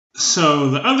So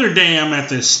the other day I'm at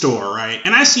this store, right?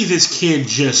 And I see this kid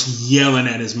just yelling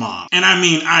at his mom. And I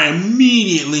mean, I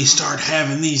immediately start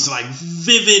having these like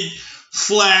vivid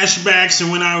flashbacks of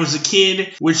when I was a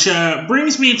kid, which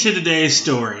brings me to today's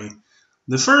story.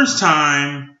 The first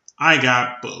time I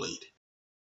got bullied.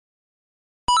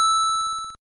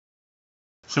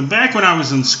 So back when I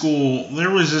was in school, there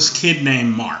was this kid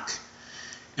named Mark.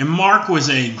 And Mark was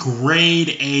a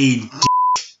grade A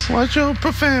Watch your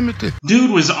profanity.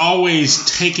 Dude was always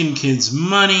taking kids'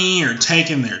 money or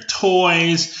taking their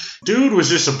toys. Dude was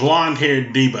just a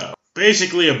blonde-haired Debo.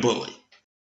 Basically a bully.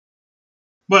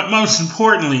 But most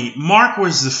importantly, Mark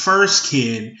was the first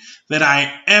kid that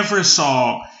I ever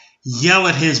saw yell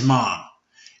at his mom.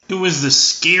 It was the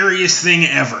scariest thing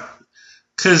ever.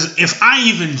 Because if I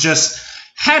even just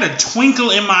had a twinkle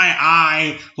in my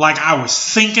eye like I was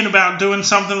thinking about doing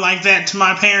something like that to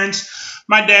my parents,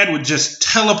 my dad would just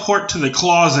teleport to the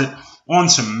closet on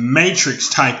some Matrix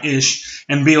type ish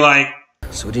and be like,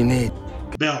 So what do you need?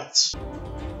 Belts.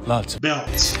 Lots of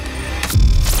Belts.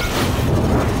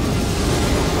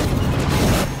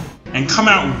 And come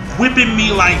out whipping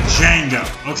me like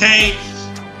Django, okay?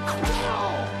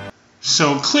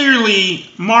 So clearly,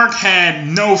 Mark had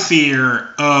no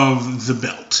fear of the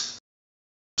belt.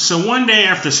 So one day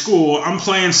after school, I'm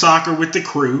playing soccer with the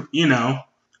crew, you know,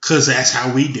 because that's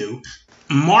how we do.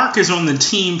 Mark is on the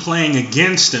team playing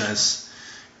against us,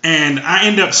 and I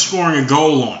end up scoring a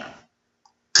goal on him.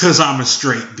 Because I'm a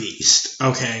straight beast,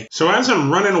 okay? So as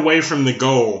I'm running away from the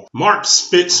goal, Mark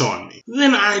spits on me.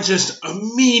 Then I just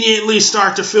immediately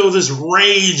start to feel this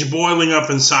rage boiling up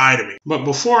inside of me. But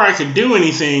before I could do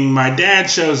anything, my dad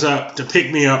shows up to pick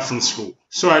me up from school.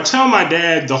 So I tell my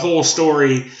dad the whole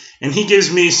story, and he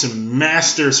gives me some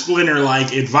Master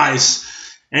Splinter-like advice.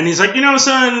 And he's like, you know,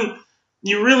 son,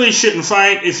 you really shouldn't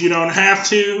fight if you don't have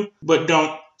to, but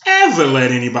don't ever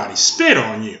let anybody spit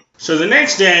on you. So the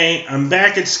next day, I'm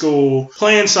back at school,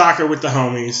 playing soccer with the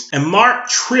homies, and Mark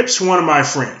trips one of my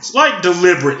friends, like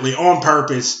deliberately, on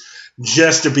purpose,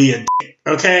 just to be a dick,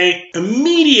 okay?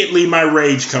 Immediately, my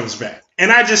rage comes back,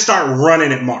 and I just start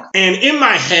running at Mark. And in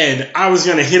my head, I was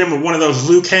going to hit him with one of those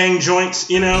Liu Kang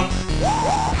joints, you know?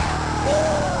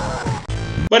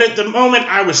 But at the moment,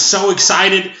 I was so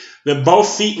excited that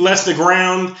both feet left the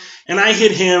ground, and I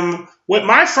hit him with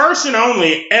my first and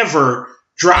only ever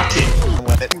drop kick.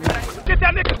 Get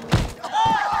that nigga.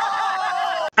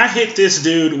 I hit this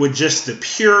dude with just the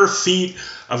pure feat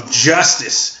of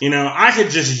justice. You know, I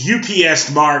had just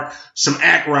UPS'd Mark some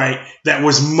act right that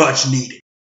was much needed.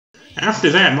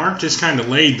 After that, Mark just kind of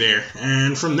laid there.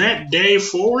 And from that day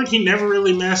forward, he never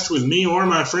really messed with me or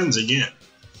my friends again.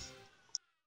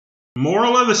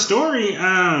 Moral of the story,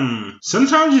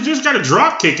 sometimes you just gotta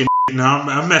drop kick and no,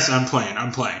 I'm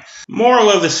playing. Moral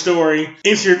of the story,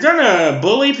 if you're gonna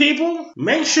bully people,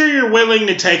 make sure you're willing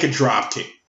to take a drop kick.